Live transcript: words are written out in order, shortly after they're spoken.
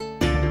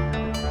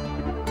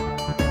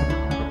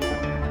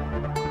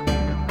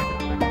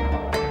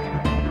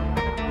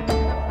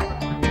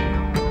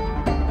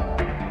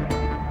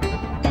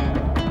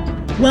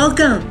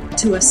Welcome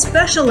to a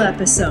special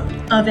episode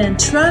of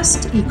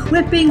Entrust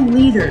Equipping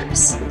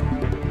Leaders.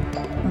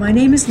 My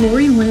name is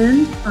Lori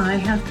Lind. I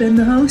have been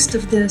the host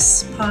of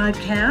this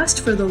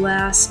podcast for the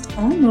last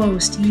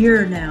almost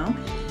year now,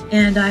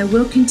 and I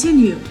will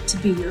continue to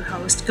be your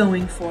host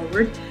going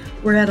forward.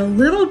 We're at a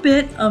little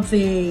bit of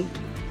a,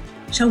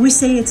 shall we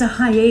say it's a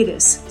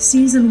hiatus.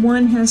 Season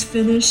 1 has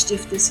finished,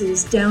 if this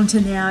is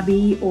Downton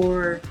Abbey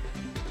or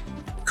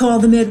Call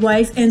the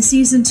Midwife, and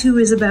Season 2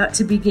 is about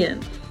to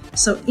begin.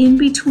 So in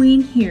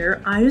between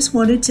here, I just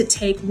wanted to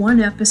take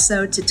one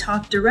episode to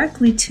talk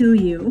directly to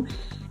you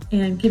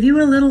and give you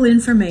a little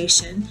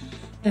information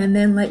and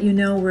then let you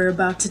know we're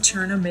about to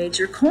turn a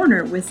major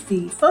corner with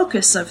the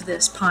focus of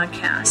this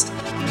podcast.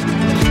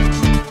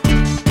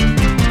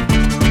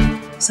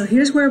 So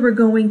here's where we're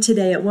going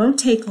today. It won't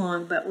take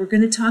long, but we're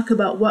going to talk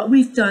about what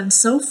we've done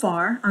so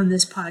far on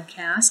this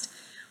podcast,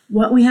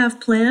 what we have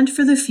planned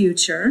for the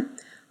future.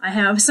 I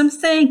have some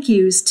thank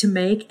yous to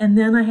make, and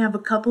then I have a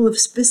couple of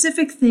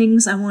specific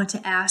things I want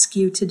to ask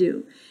you to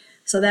do.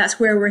 So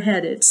that's where we're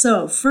headed.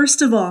 So first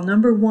of all,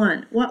 number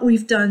 1, what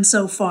we've done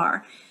so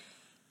far.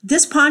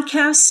 This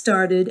podcast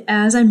started,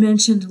 as I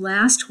mentioned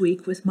last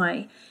week, with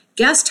my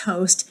guest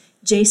host,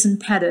 Jason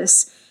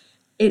Pettis.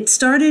 It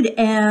started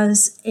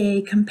as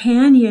a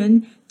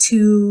companion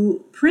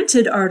to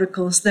printed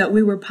articles that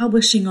we were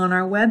publishing on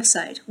our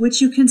website, which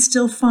you can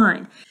still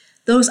find.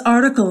 Those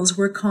articles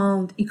were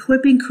called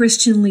Equipping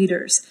Christian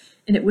Leaders,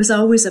 and it was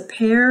always a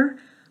pair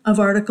of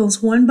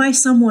articles, one by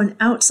someone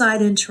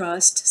outside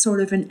Entrust, sort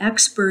of an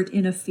expert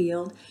in a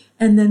field,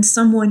 and then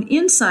someone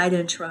inside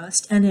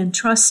Entrust, an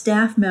Entrust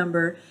staff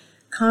member,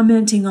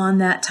 commenting on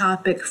that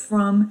topic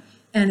from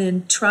an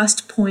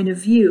Entrust point of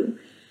view.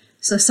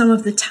 So some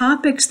of the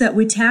topics that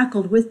we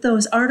tackled with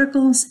those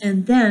articles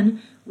and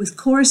then with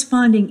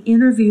corresponding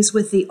interviews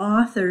with the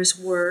authors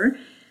were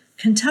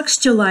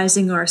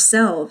contextualizing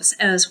ourselves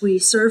as we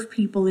serve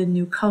people in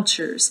new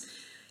cultures,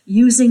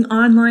 using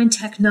online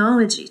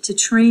technology to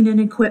train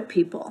and equip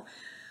people.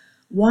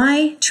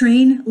 Why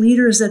train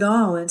leaders at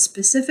all? And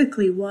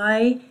specifically,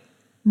 why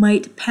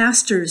might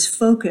pastors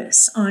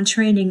focus on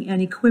training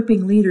and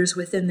equipping leaders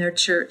within their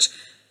church?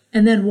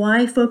 And then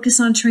why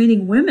focus on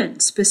training women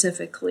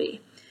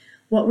specifically?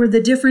 What were the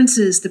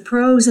differences, the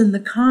pros and the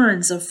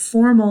cons of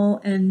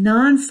formal and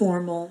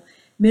non-formal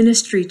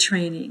ministry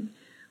training?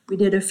 We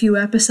did a few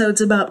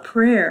episodes about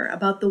prayer,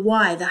 about the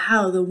why, the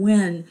how, the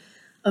when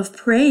of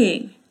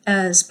praying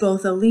as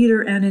both a leader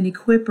and an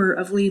equipper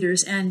of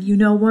leaders. And you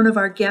know, one of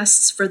our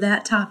guests for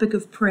that topic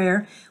of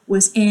prayer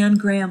was Anne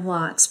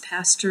Graham-Lotz,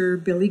 Pastor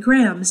Billy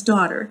Graham's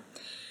daughter.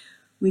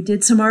 We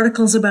did some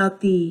articles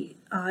about the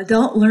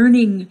adult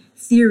learning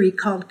theory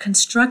called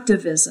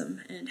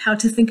constructivism and how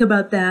to think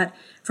about that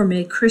from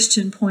a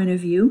Christian point of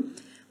view.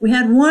 We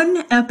had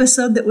one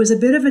episode that was a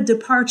bit of a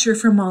departure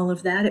from all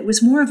of that. It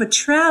was more of a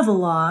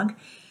travelogue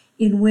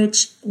in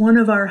which one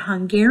of our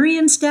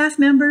Hungarian staff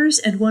members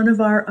and one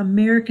of our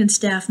American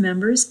staff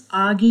members,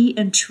 Augie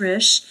and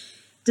Trish,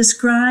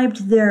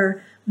 described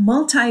their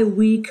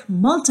multi-week,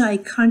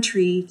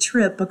 multi-country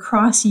trip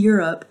across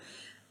Europe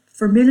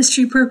for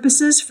ministry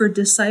purposes, for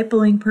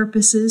discipling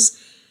purposes,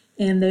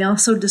 and they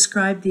also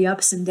described the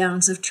ups and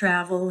downs of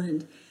travel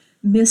and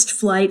missed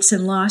flights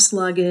and lost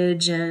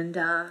luggage and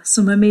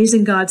some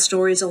amazing God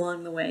stories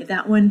along the way.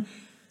 That one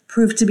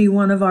proved to be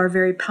one of our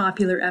very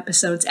popular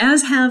episodes,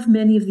 as have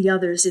many of the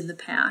others in the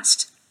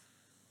past.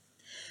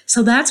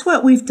 So that's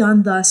what we've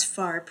done thus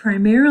far,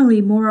 primarily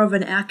more of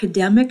an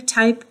academic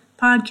type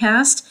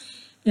podcast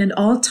and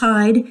all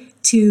tied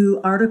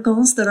to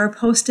articles that are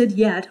posted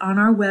yet on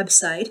our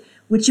website,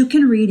 which you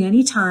can read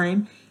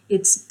anytime.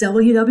 It's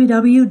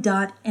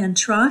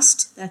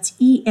www.entrust, that's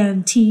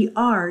ENTRUST,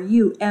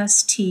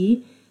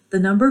 the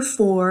number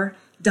 4.org,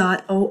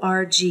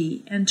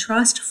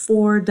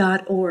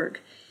 entrust4.org,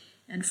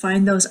 and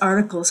find those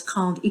articles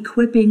called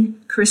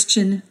Equipping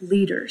Christian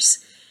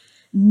Leaders.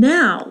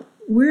 Now,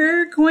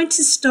 we're going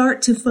to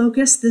start to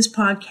focus this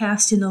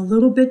podcast in a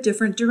little bit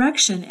different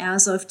direction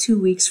as of 2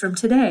 weeks from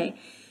today.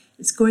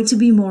 It's going to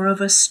be more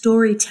of a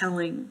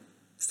storytelling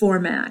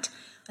format.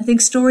 I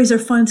think stories are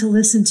fun to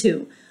listen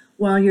to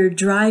while you're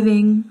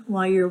driving,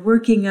 while you're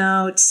working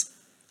out,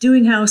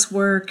 doing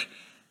housework,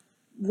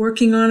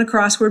 working on a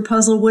crossword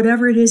puzzle,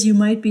 whatever it is you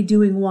might be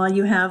doing while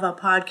you have a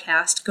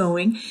podcast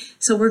going.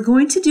 So we're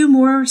going to do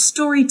more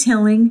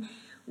storytelling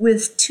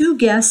with 2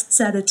 guests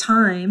at a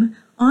time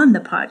on the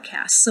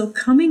podcast. So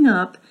coming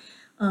up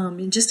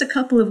in just a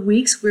couple of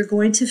weeks, we're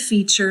going to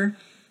feature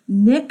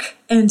Nick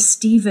and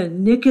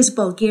Stephen. Nick is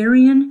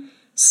Bulgarian.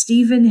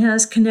 Stephen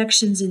has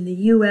connections in the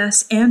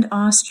U.S. and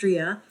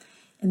Austria.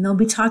 And they'll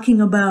be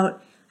talking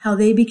about how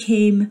they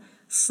became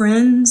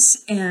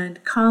friends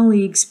and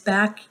colleagues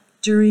back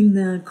during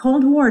the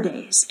Cold War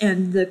days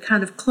and the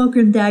kind of cloak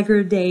and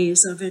dagger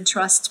days of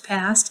Entrust's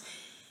past,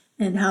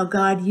 and how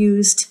God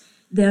used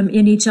them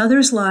in each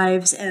other's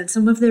lives and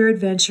some of their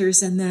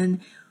adventures, and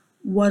then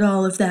what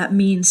all of that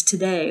means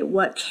today,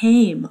 what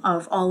came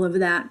of all of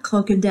that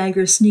cloak and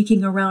dagger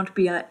sneaking around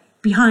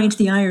behind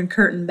the Iron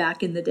Curtain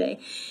back in the day.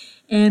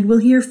 And we'll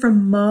hear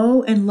from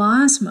Mo and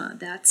Lasma.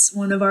 That's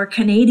one of our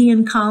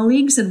Canadian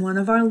colleagues and one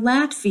of our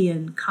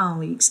Latvian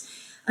colleagues.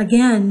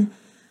 Again,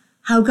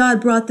 how God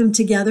brought them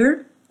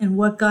together and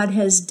what God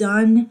has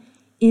done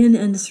in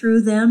and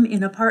through them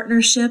in a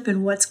partnership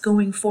and what's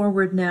going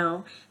forward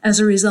now as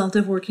a result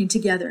of working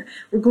together.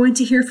 We're going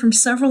to hear from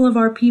several of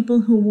our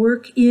people who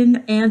work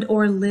in and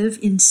or live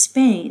in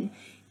Spain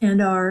and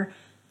are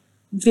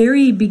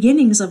very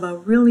beginnings of a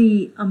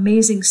really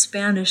amazing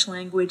Spanish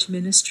language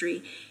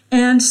ministry,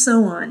 and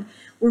so on.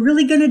 We're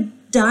really going to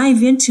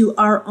dive into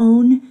our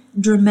own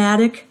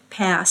dramatic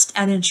past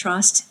at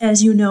Entrust.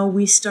 As you know,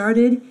 we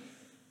started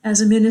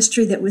as a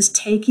ministry that was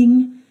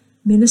taking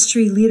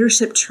ministry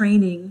leadership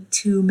training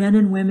to men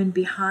and women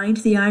behind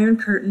the Iron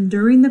Curtain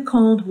during the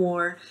Cold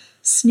War,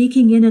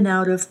 sneaking in and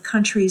out of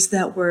countries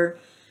that were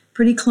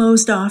pretty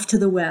closed off to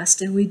the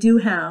West. And we do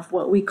have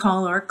what we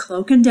call our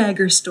cloak and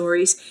dagger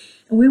stories.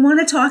 And we want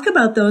to talk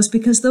about those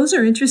because those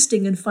are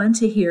interesting and fun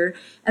to hear.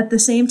 At the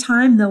same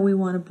time, though, we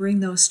want to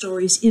bring those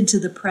stories into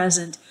the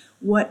present.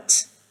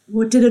 What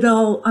did it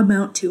all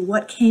amount to?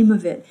 What came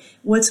of it?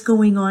 What's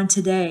going on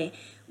today?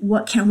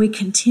 What can we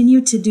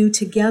continue to do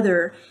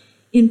together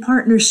in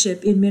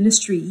partnership, in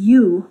ministry,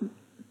 you,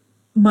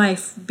 my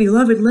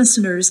beloved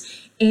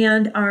listeners,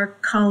 and our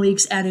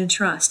colleagues at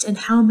Entrust, and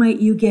how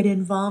might you get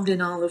involved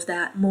in all of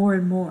that more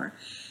and more?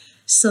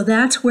 So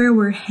that's where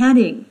we're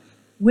heading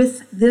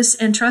with this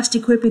Entrust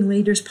Equipping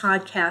Leaders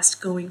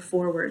podcast going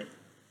forward.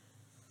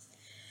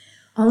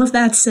 All of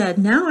that said,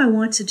 now I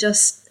want to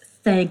just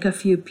thank a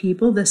few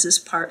people. This is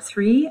part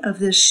 3 of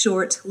this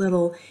short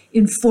little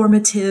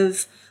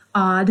informative,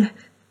 odd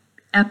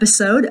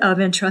episode of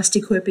Entrust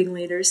Equipping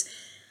Leaders.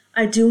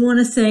 I do want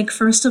to thank,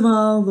 first of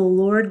all, the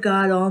Lord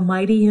God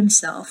Almighty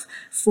himself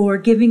for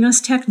giving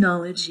us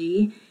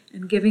technology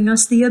and giving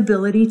us the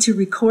ability to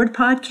record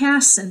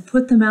podcasts and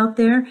put them out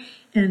there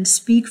and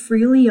speak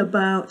freely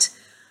about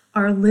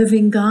our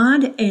living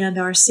God and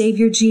our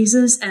Savior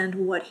Jesus and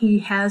what he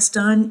has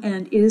done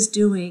and is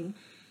doing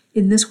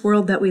in this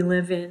world that we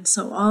live in.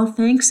 So all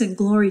thanks and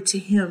glory to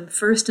him,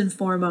 first and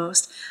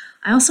foremost.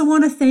 I also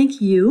want to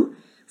thank you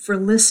for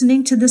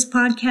listening to this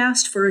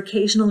podcast, for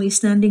occasionally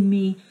sending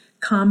me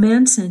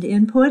comments and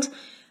input,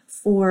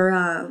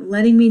 for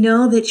letting me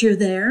know that you're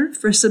there,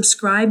 for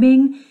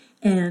subscribing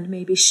and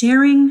maybe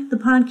sharing the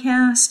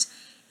podcast,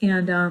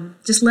 and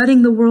just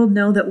letting the world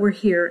know that we're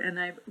here. And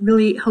I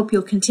really hope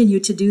you'll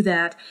continue to do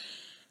that.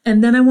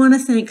 And then I want to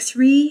thank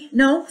 4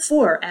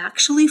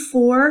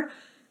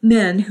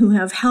 men who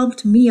have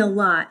helped me a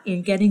lot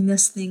in getting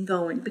this thing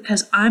going,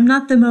 because I'm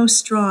not the most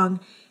strong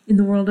in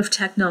the world of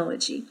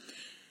technology.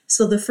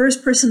 So the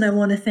first person I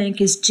want to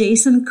thank is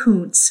Jason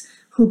Kuntz,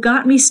 who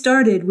got me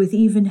started with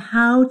even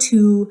how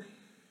to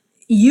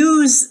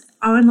use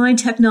online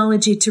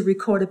technology to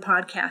record a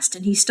podcast.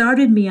 And he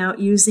started me out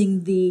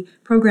using the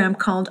program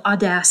called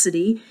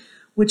Audacity,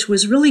 which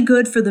was really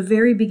good for the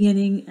very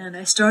beginning. And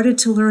I started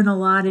to learn a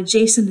lot. And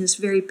Jason is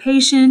very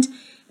patient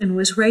and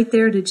was right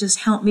there to just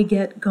help me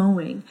get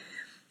going.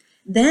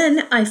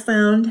 Then I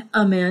found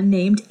a man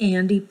named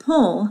Andy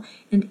Pull,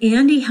 and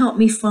Andy helped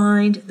me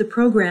find the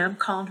program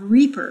called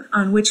Reaper,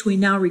 on which we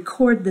now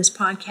record this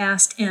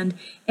podcast and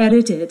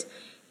edit it.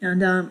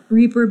 And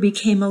Reaper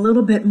became a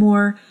little bit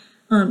more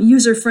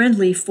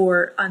user-friendly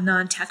for a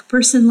non-tech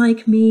person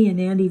like me, and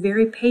Andy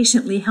very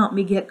patiently helped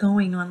me get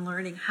going on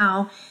learning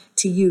how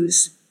to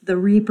use the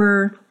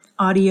Reaper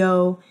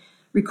audio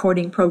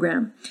recording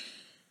program.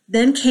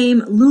 Then came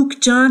Luke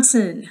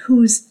Johnson,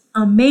 who's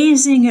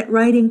amazing at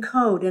writing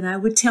code, and I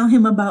would tell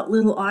him about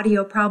little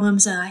audio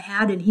problems that I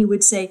had, and he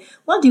would say,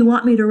 well, do you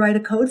want me to write a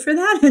code for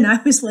that? And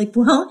I was like,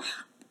 well,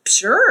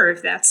 sure,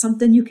 if that's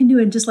something you can do,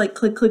 and just like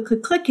click, click,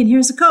 click, click, and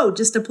here's the code,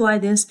 just apply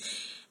this.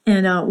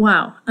 And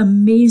wow,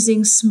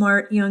 amazing,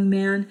 smart young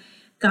man,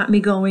 got me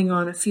going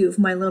on a few of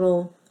my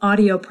little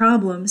audio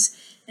problems.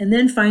 And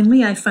then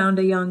finally I found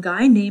a young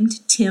guy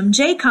named Tim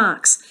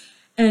Jaycox,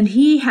 and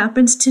he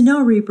happens to know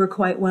Reaper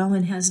quite well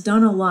and has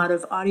done a lot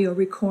of audio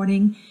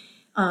recording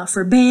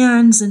for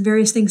bands and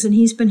various things, and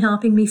he's been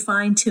helping me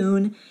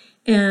fine-tune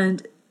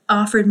and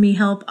offered me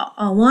help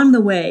along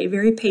the way,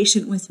 very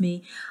patient with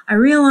me. I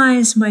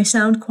realize my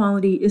sound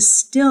quality is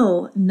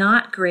still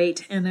not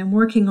great, and I'm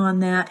working on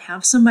that,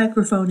 have some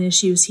microphone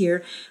issues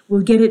here.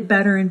 We'll get it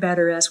better and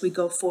better as we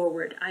go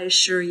forward, I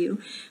assure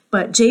you.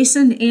 But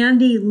Jason,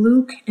 Andy,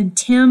 Luke, and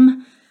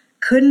Tim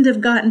couldn't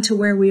have gotten to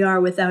where we are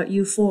without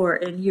you 4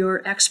 and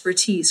your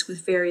expertise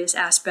with various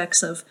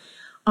aspects of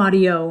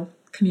audio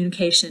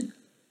communication.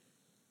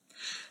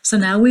 So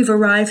now we've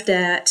arrived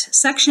at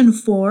section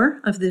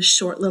 4 of this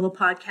short little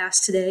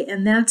podcast today,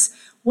 and that's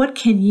what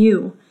can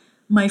you,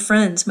 my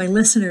friends, my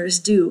listeners,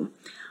 do?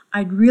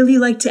 I'd really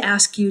like to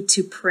ask you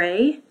to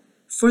pray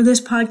for this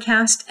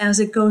podcast as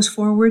it goes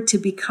forward to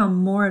become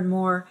more and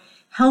more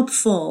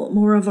helpful,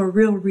 more of a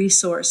real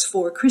resource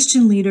for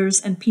Christian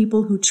leaders and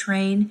people who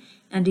train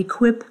and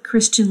equip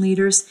Christian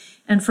leaders,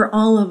 and for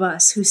all of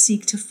us who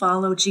seek to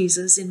follow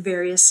Jesus in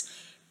various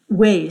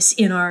ways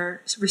in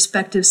our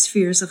respective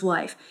spheres of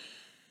life.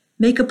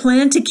 make a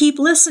plan to keep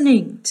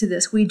listening to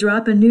this. We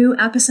drop a new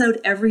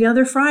episode every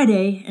other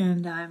Friday,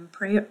 and I'm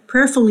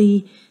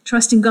prayerfully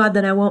trusting God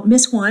that I won't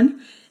miss one,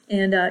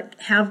 and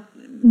have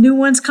new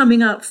ones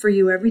coming up for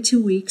you every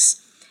 2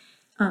 weeks.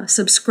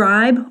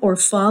 Subscribe or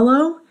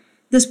follow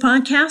this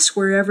podcast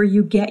wherever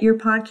you get your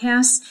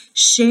podcasts.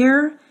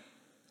 Share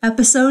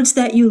episodes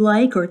that you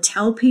like or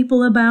tell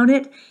people about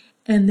it.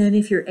 And then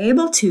if you're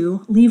able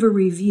to, leave a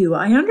review.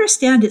 I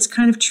understand it's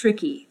kind of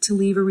tricky to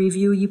leave a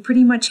review. You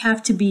pretty much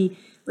have to be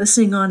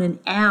listening on an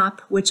app,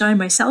 which I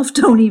myself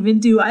don't even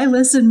do. I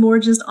listen more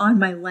just on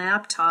my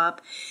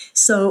laptop.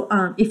 So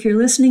if you're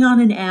listening on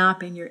an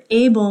app and you're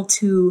able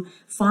to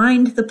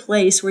find the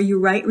place where you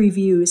write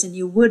reviews, and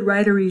you would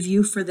write a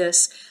review for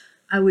this,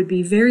 I would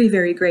be very,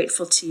 very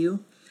grateful to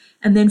you.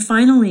 And then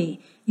finally,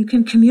 you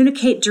can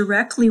communicate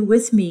directly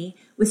with me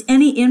with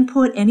any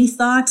input, any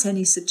thoughts,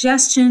 any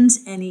suggestions,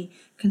 any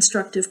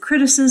constructive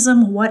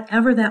criticism,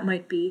 whatever that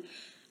might be,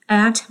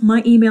 at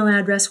my email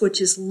address,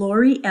 which is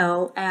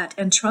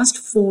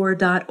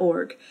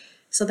lauriel@entrust4.org.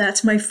 So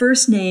that's my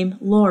first name,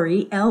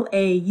 Laurie,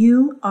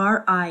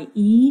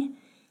 Laurie,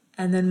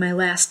 and then my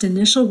last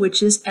initial,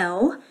 which is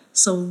L.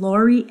 So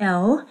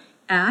Lauriel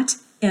at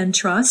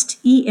Entrust,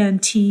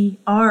 ENTRUST,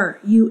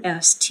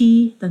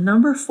 the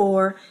number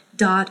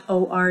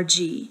 4.org.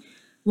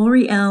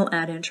 Lauriel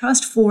at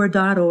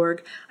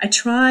entrust4.org. I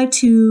try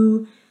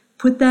to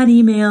put that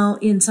email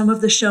in some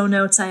of the show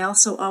notes. I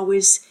also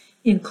always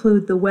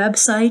include the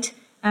website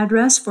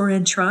address for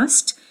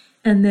Entrust,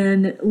 and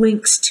then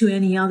links to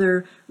any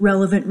other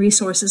relevant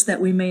resources that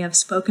we may have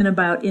spoken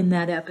about in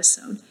that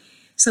episode.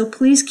 So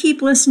please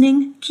keep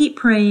listening, keep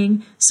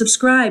praying,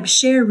 subscribe,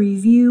 share,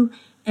 review,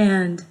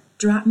 and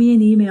drop me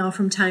an email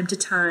from time to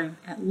time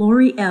at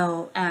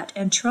Lauriel at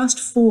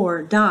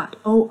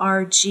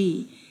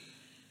entrust4.org.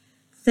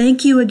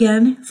 Thank you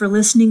again for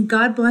listening.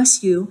 God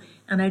bless you.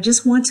 And I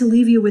just want to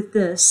leave you with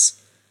this.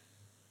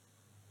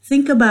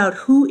 Think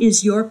about who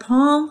is your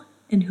Paul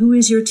and who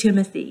is your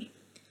Timothy.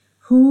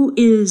 Who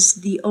is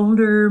the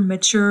older,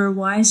 mature,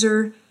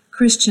 wiser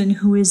Christian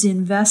who is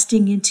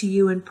investing into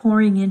you and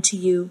pouring into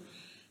you?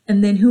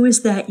 And then who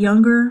is that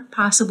younger,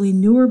 possibly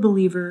newer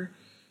believer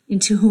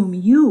into whom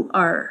you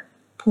are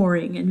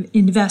pouring and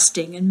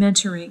investing and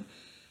mentoring?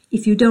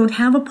 If you don't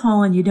have a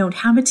Paul and you don't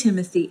have a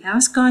Timothy,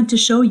 ask God to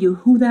show you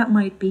who that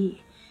might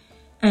be.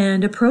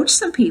 And approach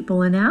some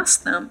people and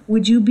ask them,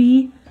 would you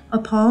be a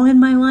Paul in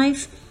my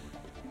life?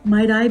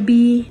 Might I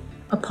be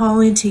a Paul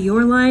into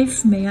your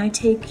life? May I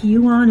take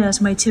you on as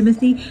my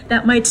Timothy?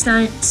 That might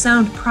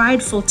sound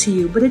prideful to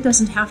you, but it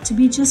doesn't have to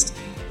be. Just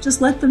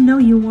let them know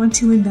you want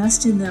to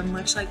invest in them,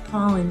 much like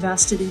Paul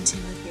invested in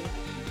Timothy.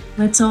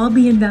 Let's all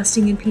be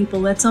investing in people.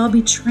 Let's all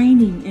be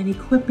training and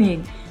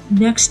equipping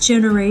next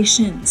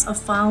generations of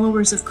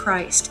followers of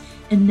Christ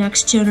and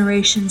next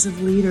generations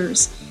of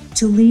leaders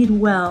to lead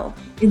well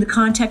in the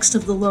context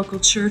of the local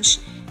church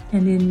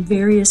and in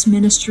various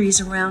ministries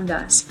around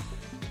us.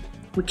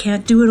 We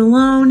can't do it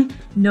alone.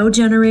 No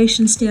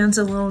generation stands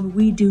alone.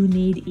 We do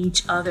need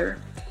each other.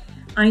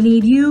 I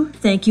need you.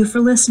 Thank you for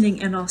listening,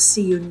 and I'll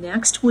see you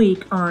next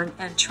week on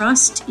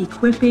Entrust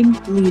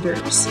Equipping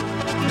Leaders.